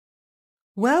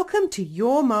Welcome to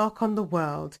Your Mark on the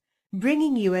World,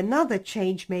 bringing you another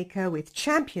changemaker with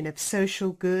champion of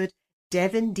social good,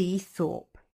 Devin D.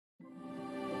 Thorpe.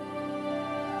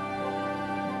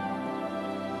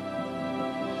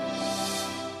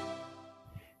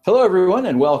 Hello, everyone,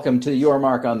 and welcome to Your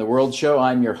Mark on the World show.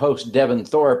 I'm your host, Devin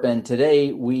Thorpe, and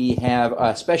today we have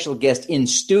a special guest in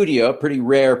studio, a pretty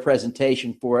rare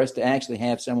presentation for us to actually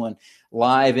have someone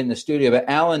live in the studio. But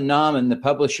Alan Nauman, the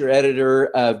publisher-editor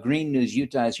of Green News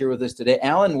Utah, is here with us today.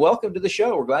 Alan, welcome to the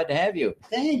show. We're glad to have you.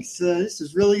 Thanks. This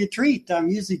is really a treat. I'm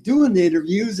usually doing the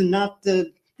interviews and not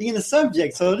being a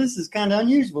subject, so this is kind of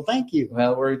unusual. Thank you.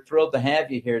 Well, we're thrilled to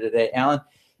have you here today, Alan.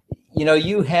 You know,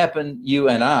 you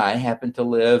and I happen to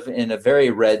live in a very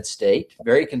red state,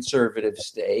 very conservative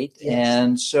state. Yes.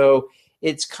 And so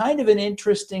it's kind of an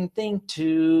interesting thing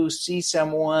to see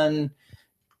someone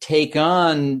take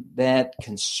on that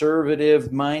conservative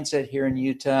mindset here in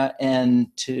Utah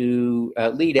and to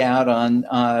lead out on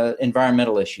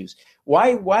environmental issues.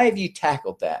 Why have you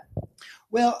tackled that?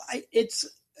 Well, it's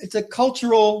a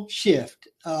cultural shift.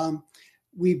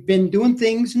 We've been doing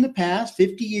things in the past,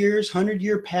 50 years,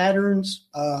 100-year patterns,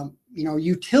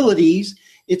 utilities.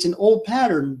 It's an old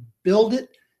pattern. Build it,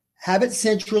 have it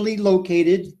centrally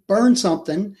located, burn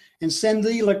something, and send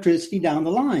the electricity down the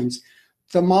lines.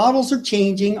 The models are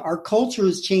changing. Our culture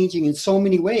is changing in so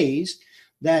many ways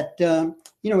that,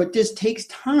 it just takes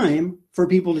time for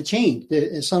people to change.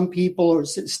 Some people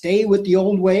stay with the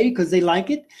old way because they like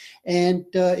it. And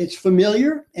it's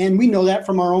familiar, and we know that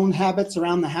from our own habits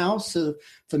around the house.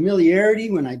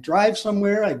 Familiarity, when I drive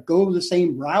somewhere, I go the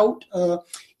same route.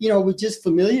 With just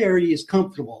familiarity is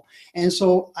comfortable. And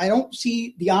so I don't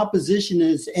see the opposition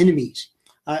as enemies.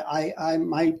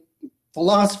 My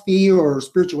philosophy or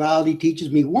spirituality teaches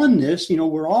me oneness.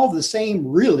 We're all the same,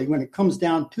 really, when it comes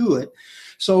down to it.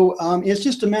 So it's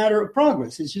just a matter of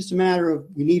progress. It's just a matter of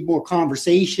we need more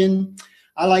conversation.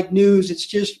 I like news. It's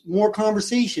just more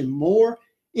conversation, more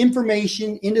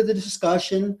information into the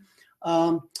discussion.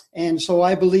 And so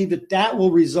I believe that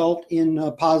will result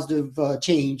in positive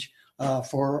change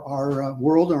for our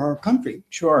world and our country.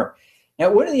 Sure.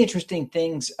 Now, one of the interesting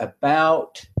things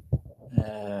about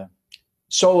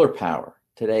solar power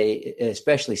today,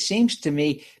 especially, seems to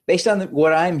me, based on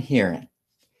what I'm hearing,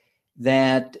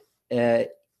 that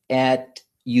at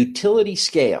utility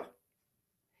scale,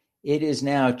 it is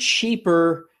now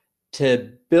cheaper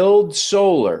to build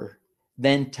solar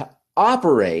than to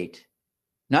operate,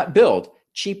 not build,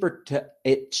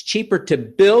 it's cheaper to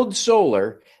build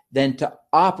solar than to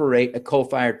operate a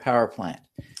coal-fired power plant.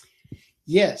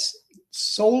 Yes,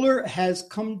 solar has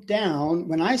come down.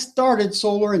 When I started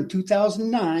solar in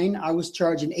 2009, I was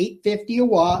charging $8.50 a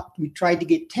watt. We tried to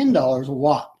get $10 a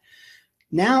watt.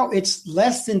 Now it's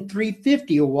less than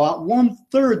 $3.50 a watt,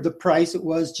 1/3 the price it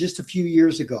was just a few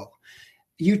years ago.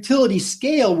 Utility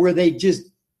scale, where they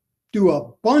just do a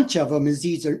bunch of them, is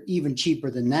even cheaper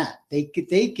than that. They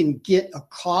can get a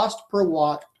cost per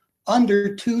watt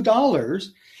under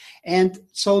 $2. And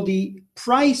so the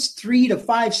price, 3 to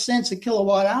 5 cents a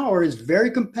kilowatt hour, is very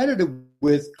competitive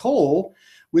with coal,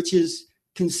 which is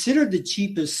considered the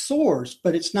cheapest source,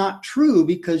 but it's not true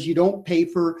because you don't pay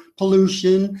for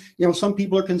pollution. Some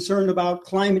people are concerned about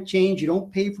climate change. You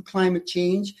don't pay for climate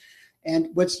change. And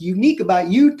what's unique about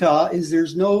Utah is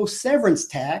there's no severance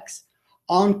tax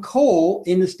on coal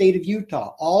in the state of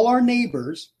Utah. All our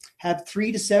neighbors have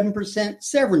 3 to 7%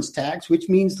 severance tax, which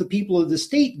means the people of the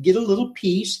state get a little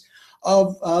piece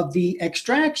of the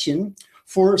extraction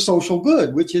for social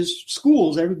good, which is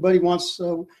schools. Everybody wants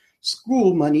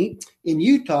school money in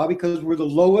Utah because we're the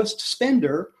lowest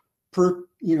spender per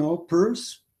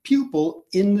pupil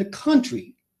in the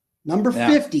country. Number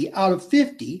 50 out of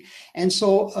 50. And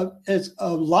so as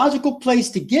a logical place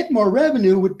to get more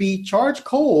revenue would be charge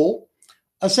coal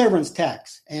a severance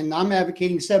tax. And I'm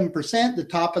advocating 7%, the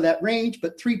top of that range,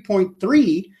 but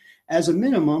 3.3 as a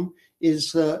minimum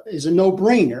is a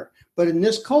no-brainer. But in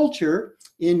this culture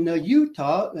in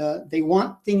Utah, they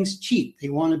want things cheap. They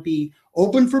want to be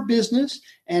open for business.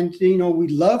 And, we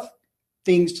love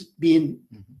things being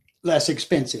less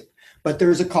expensive. But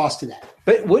there's a cost to that.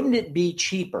 But wouldn't it be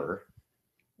cheaper?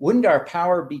 Wouldn't our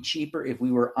power be cheaper if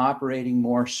we were operating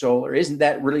more solar? Isn't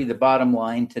that really the bottom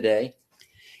line today?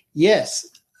 Yes.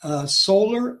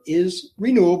 Solar is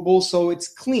renewable, so it's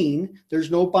clean. There's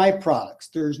no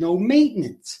byproducts. There's no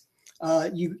maintenance.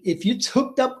 If it's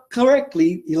hooked up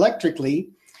correctly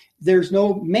electrically, there's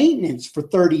no maintenance for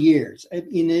 30 years. I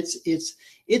mean, it's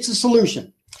a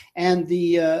solution. And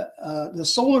the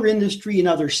solar industry in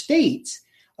other states,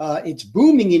 it's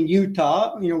booming in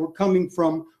Utah. We're coming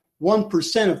from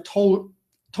 1% of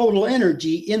total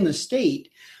energy in the state.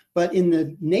 But in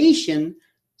the nation,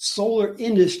 solar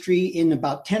industry in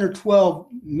about 10 or 12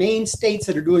 main states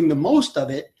that are doing the most of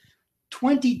it,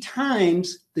 20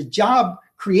 times the job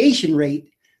creation rate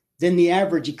than the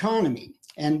average economy.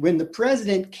 And when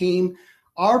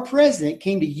our president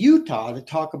came to Utah to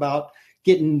talk about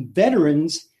getting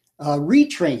veterans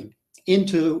retrained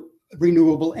into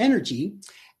renewable energy.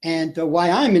 And why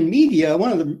I'm in media,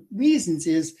 one of the reasons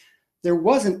is there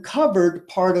wasn't covered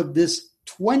part of this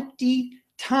 20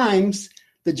 times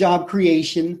the job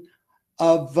creation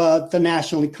of the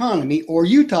national economy or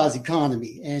Utah's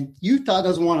economy. And Utah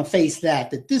doesn't want to face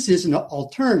that this is an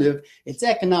alternative. It's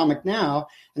economic now.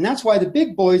 And that's why the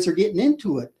big boys are getting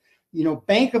into it. You know,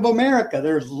 Bank of America,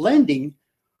 they're lending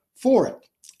for it.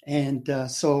 And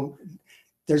so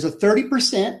there's a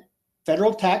 30%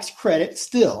 federal tax credit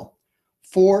still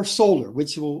for solar,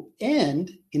 which will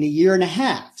end in a year and a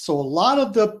half. So a lot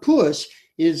of the push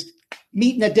is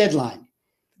meeting a deadline.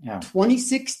 Yeah.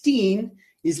 2016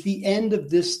 is the end of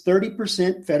this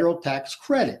 30% federal tax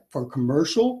credit for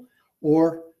commercial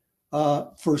or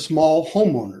for small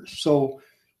homeowners. So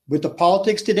with the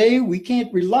politics today, we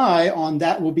can't rely on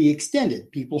that will be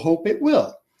extended. People hope it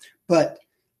will. But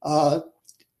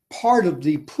part of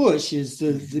the push is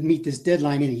to meet this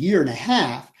deadline in a year and a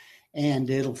half, and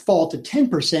it'll fall to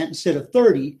 10% instead of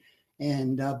 30%.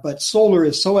 And but solar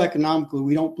is so economical,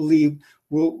 we don't believe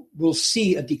we'll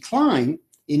see a decline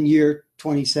in year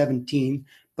 2017,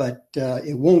 but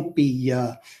it won't be.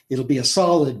 It'll be a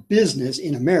solid business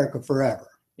in America forever.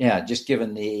 Yeah, just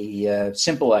given the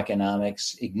simple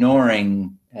economics,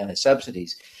 ignoring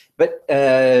subsidies. But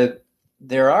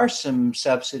there are some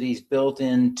subsidies built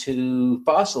into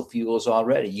fossil fuels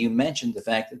already. You mentioned the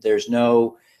fact that there's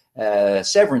no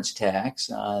severance tax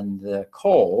on the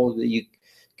coal. You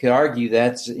could argue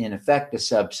that's in effect a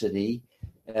subsidy,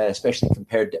 especially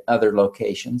compared to other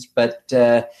locations. But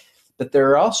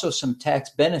there are also some tax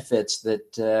benefits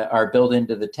that are built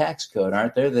into the tax code,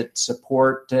 aren't there, that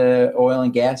support oil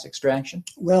and gas extraction?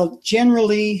 Well,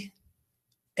 generally,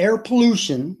 air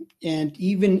pollution, and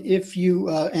even if you,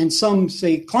 and some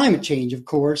say climate change, of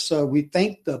course, we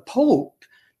thank the Pope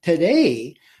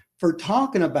today for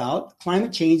talking about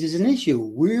climate change as an issue.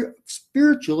 We're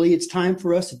spiritually, it's time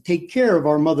for us to take care of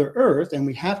our Mother Earth, and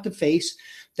we have to face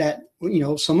that,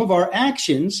 some of our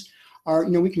actions are,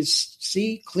 we can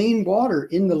see clean water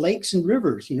in the lakes and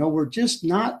rivers. We're just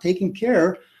not taking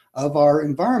care of our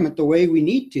environment the way we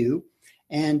need to.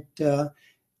 And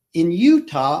in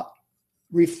Utah,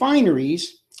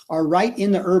 refineries are right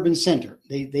in the urban center.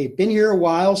 They've been here a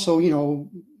while, so,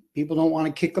 people don't want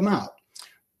to kick them out.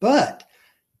 But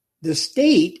the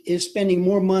state is spending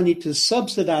more money to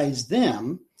subsidize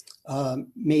them,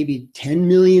 maybe $10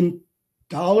 million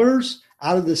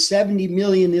out of the $70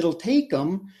 million it'll take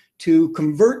them to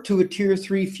convert to a Tier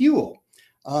 3 fuel.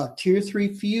 Tier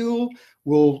 3 fuel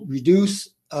will reduce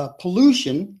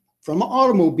pollution from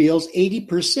automobiles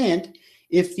 80%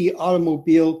 if the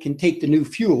automobile can take the new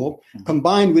fuel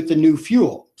combined with the new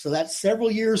fuel. So that's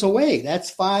several years away.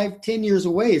 That's 5-10 years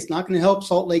away. It's not going to help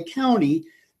Salt Lake County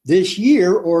this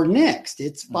year or next.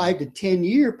 It's 5 to 10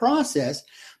 year process,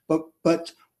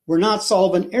 but we're not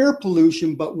solving air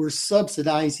pollution, but we're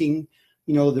subsidizing,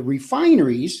 the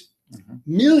refineries,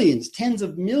 millions, tens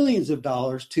of millions of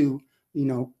dollars to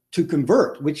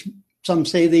convert, which some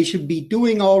say they should be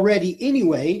doing already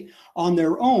anyway on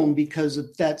their own, because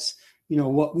that's,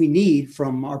 what we need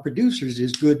from our producers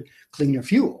is good, cleaner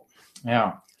fuel.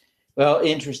 Yeah. Well,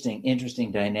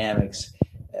 interesting dynamics.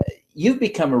 You've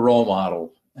become a role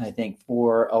model, I think,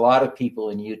 for a lot of people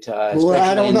in Utah,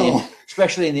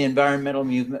 especially in the environmental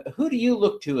movement. Who do you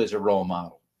look to as a role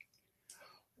model?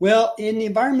 Well, in the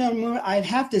environmental movement, I'd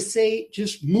have to say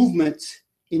just movements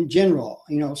in general.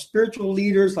 Spiritual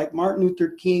leaders like Martin Luther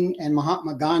King and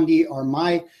Mahatma Gandhi are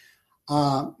my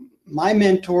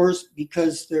mentors,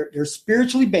 because they're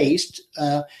spiritually based.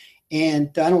 And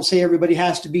I don't say everybody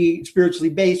has to be spiritually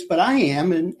based, but I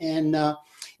am, and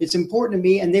it's important to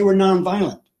me. And they were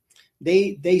nonviolent.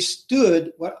 They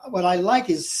stood. What I like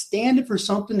is standing for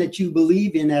something that you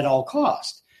believe in at all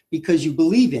cost, because you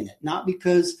believe in it, not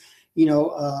because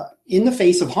in the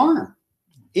face of harm,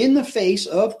 in the face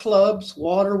of clubs,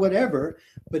 water, whatever,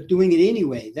 but doing it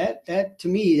anyway. That to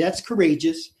me, that's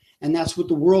courageous, and that's what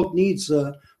the world needs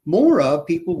more of.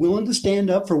 People willing to stand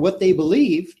up for what they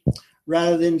believe,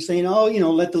 rather than saying,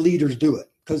 let the leaders do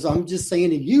it. Because I'm just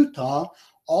saying, in Utah,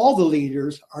 all the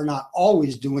leaders are not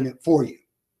always doing it for you.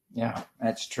 Yeah,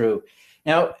 that's true.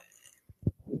 Now,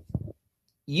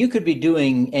 you could be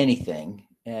doing anything,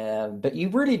 but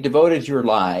you've really devoted your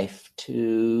life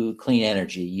to clean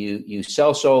energy. You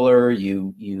sell solar.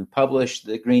 You publish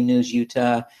the Green News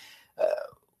Utah.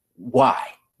 Why?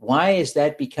 Why has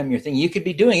that become your thing? You could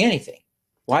be doing anything.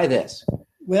 Why this?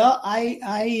 Well,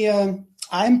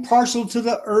 I'm partial to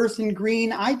the earth and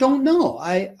green. I don't know.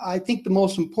 I think the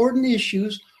most important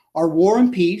issues are war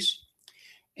and peace,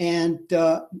 and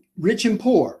rich and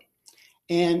poor,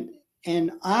 and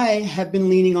I have been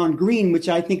leaning on green, which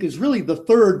I think is really the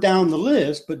third down the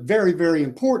list, but very, very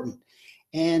important.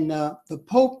 And the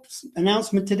Pope's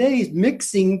announcement today is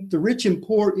mixing the rich and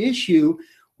poor issue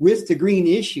with the green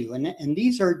issue, and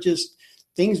these are just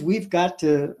things we've got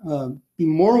to be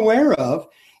more aware of.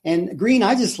 And green,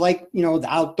 I just like, the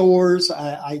outdoors.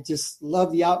 I just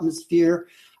love the atmosphere,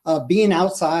 being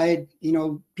outside.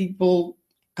 People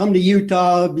come to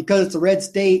Utah because it's a red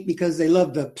state, because they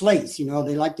love the place. They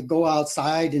like to go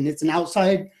outside, and it's an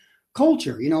outside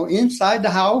culture. Inside the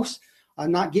house,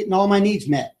 I'm not getting all my needs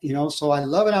met. So I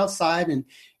love it outside,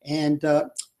 and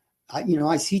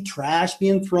I see trash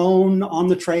being thrown on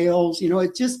the trails.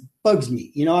 It just bugs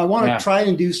me. I want to try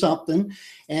and do something.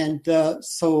 And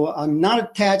so I'm not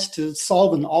attached to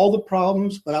solving all the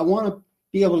problems, but I want to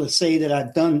be able to say that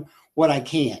I've done what I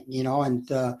can,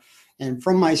 and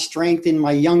from my strength in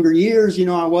my younger years,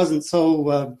 I wasn't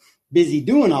so busy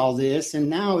doing all this. And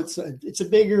now it's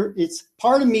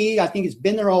part of me. I think it's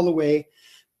been there all the way,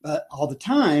 all the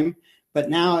time, but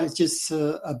now it's just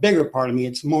a bigger part of me.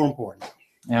 It's more important.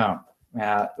 Yeah.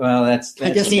 Well, that's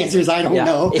I guess the answer is I don't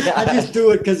know. Yeah. I just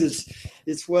do it because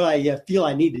it's what I feel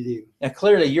I need to do. Now,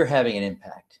 clearly, you're having an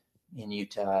impact in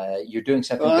Utah. You're doing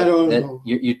something.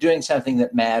 You're doing something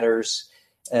that matters.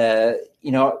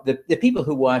 The people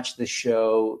who watch the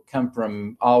show come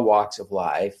from all walks of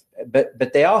life,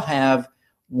 but they all have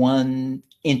one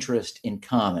interest in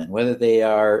common, whether they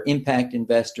are impact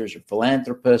investors or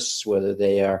philanthropists, whether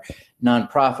they are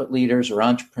nonprofit leaders or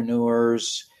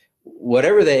entrepreneurs.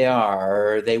 Whatever they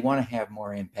are, they want to have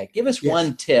more impact. Give us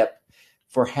one tip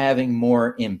for having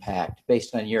more impact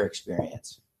based on your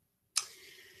experience.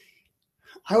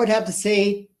 I would have to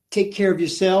say, take care of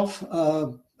yourself.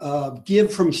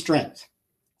 Give from strength.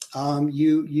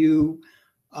 You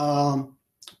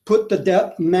put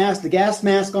the gas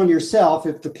mask on yourself.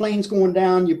 If the plane's going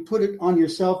down, you put it on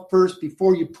yourself first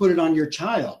before you put it on your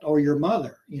child or your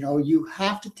mother. You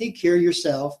have to take care of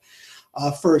yourself.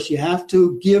 First, you have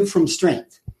to give from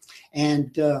strength,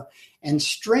 and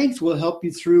strength will help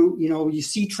you through. You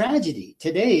see tragedy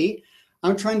today.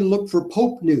 I'm trying to look for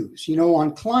Pope news,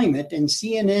 on climate, and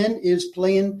CNN is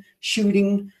playing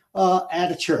shooting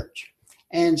at a church,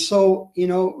 and so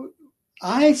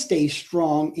I stay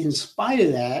strong in spite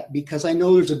of that because I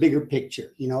know there's a bigger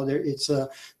picture.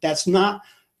 That's not.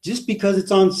 Just because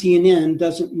it's on CNN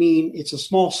doesn't mean it's a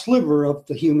small sliver of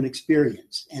the human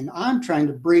experience, and I'm trying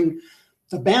to bring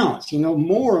the balance,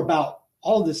 more about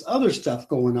all this other stuff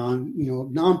going on,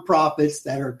 nonprofits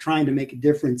that are trying to make a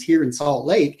difference here in Salt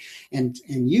Lake and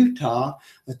Utah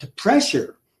to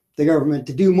pressure the government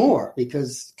to do more,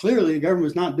 because clearly the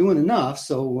government's not doing enough.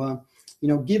 So,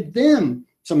 give them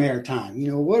some airtime.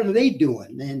 What are they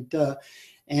doing?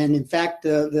 And in fact,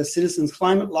 the Citizens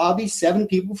Climate Lobby, 7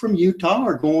 people from Utah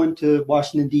are going to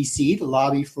Washington, D.C. to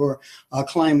lobby for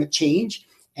climate change.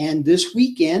 And this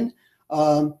weekend,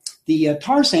 the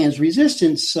tar sands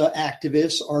resistance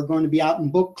activists are going to be out in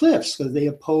Book Cliffs because they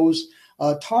oppose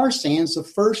tar sands, the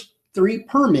first 3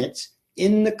 permits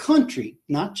in the country,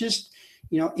 not just,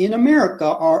 in America,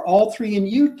 are all 3 in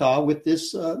Utah with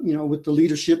this, with the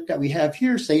leadership that we have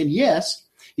here saying, yes,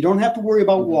 you don't have to worry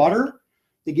about water.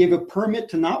 They gave a permit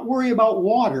to not worry about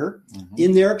water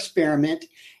in their experiment.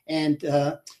 And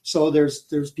so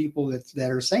there's people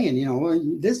that are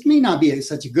saying, this may not be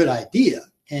such a good idea.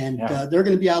 And they're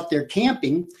going to be out there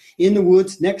camping in the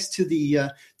woods next to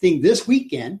the thing this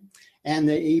weekend. And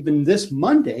even this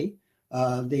Monday,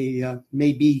 they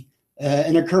may be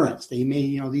an occurrence. They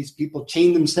may, these people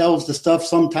chain themselves to stuff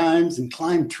sometimes and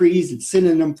climb trees and sit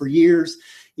in them for years.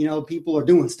 People are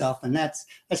doing stuff, and that's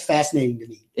fascinating to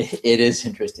me. It is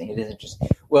interesting.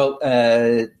 Well,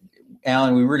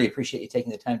 Alan, we really appreciate you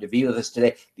taking the time to be with us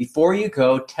today. Before you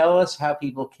go, tell us how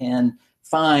people can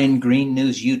find Green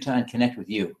News Utah and connect with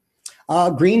you.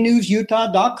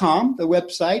 GreenNewsUtah.com, the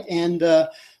website, and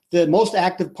the most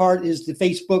active part is the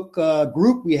Facebook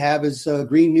group we have is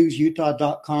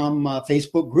GreenNewsUtah.com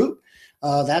Facebook group.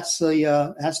 That's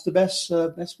the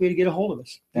best way to get a hold of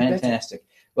us. Fantastic.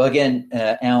 Well, again,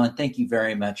 Alan, thank you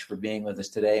very much for being with us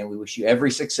today, and we wish you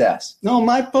every success. No,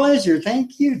 my pleasure.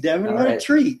 Thank you, Devin. What a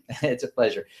treat. It's a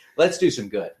pleasure. Let's do some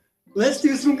good. Let's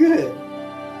do some good.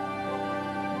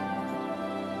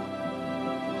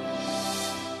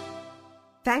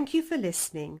 Thank you for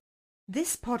listening.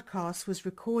 This podcast was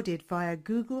recorded via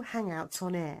Google Hangouts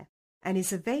on Air and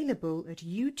is available at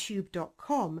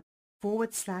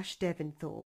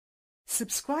youtube.com/Devinthorpe.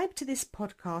 Subscribe to this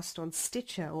podcast on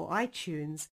Stitcher or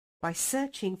iTunes by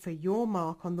searching for Your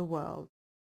Mark on the World.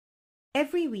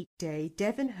 Every weekday,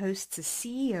 Devin hosts a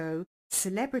CEO,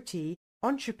 celebrity,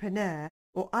 entrepreneur,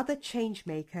 or other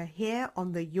changemaker here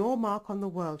on the Your Mark on the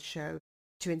World show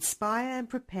to inspire and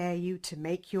prepare you to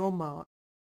make your mark.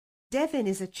 Devin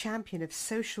is a champion of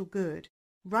social good,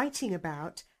 writing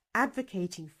about,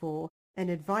 advocating for, and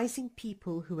advising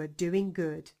people who are doing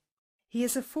good. He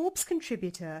is a Forbes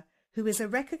contributor who is a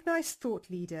recognized thought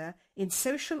leader in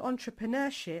social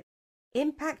entrepreneurship,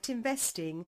 impact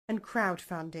investing, and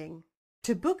crowdfunding.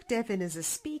 To book Devin as a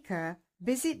speaker,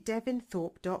 visit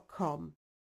devinthorpe.com.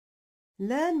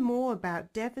 Learn more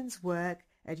about Devin's work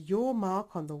at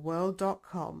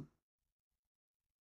yourmarkontheworld.com.